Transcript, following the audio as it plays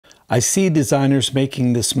I see designers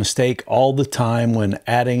making this mistake all the time when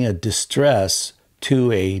adding a distress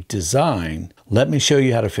to a design. Let me show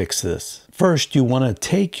you how to fix this. First, you want to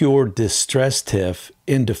take your distress TIFF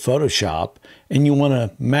into Photoshop and you want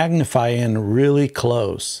to magnify in really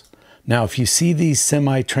close. Now, if you see these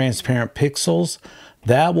semi-transparent pixels,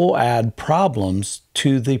 that will add problems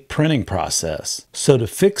to the printing process. So to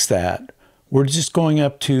fix that, we're just going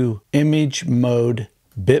up to Image Mode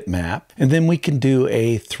Bitmap, and then we can do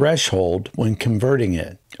a threshold when converting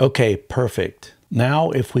it. Okay, perfect.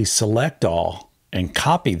 Now if we select all and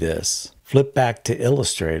copy this, flip back to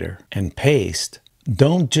Illustrator and paste,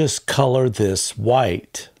 don't just color this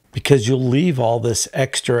white because you'll leave all this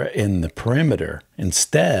extra in the perimeter.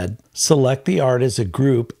 Instead, select the art as a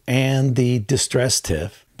group and the distress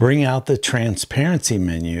TIFF, bring out the transparency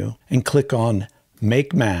menu and click on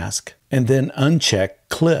Make Mask and then uncheck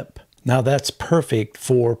Clip. Now that's perfect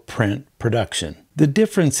for print production. The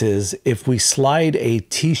difference is if we slide a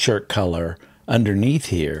t-shirt color underneath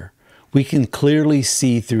here, we can clearly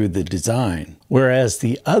see through the design, whereas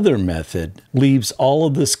the other method leaves all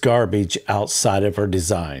of this garbage outside of our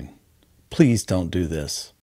design. Please don't do this.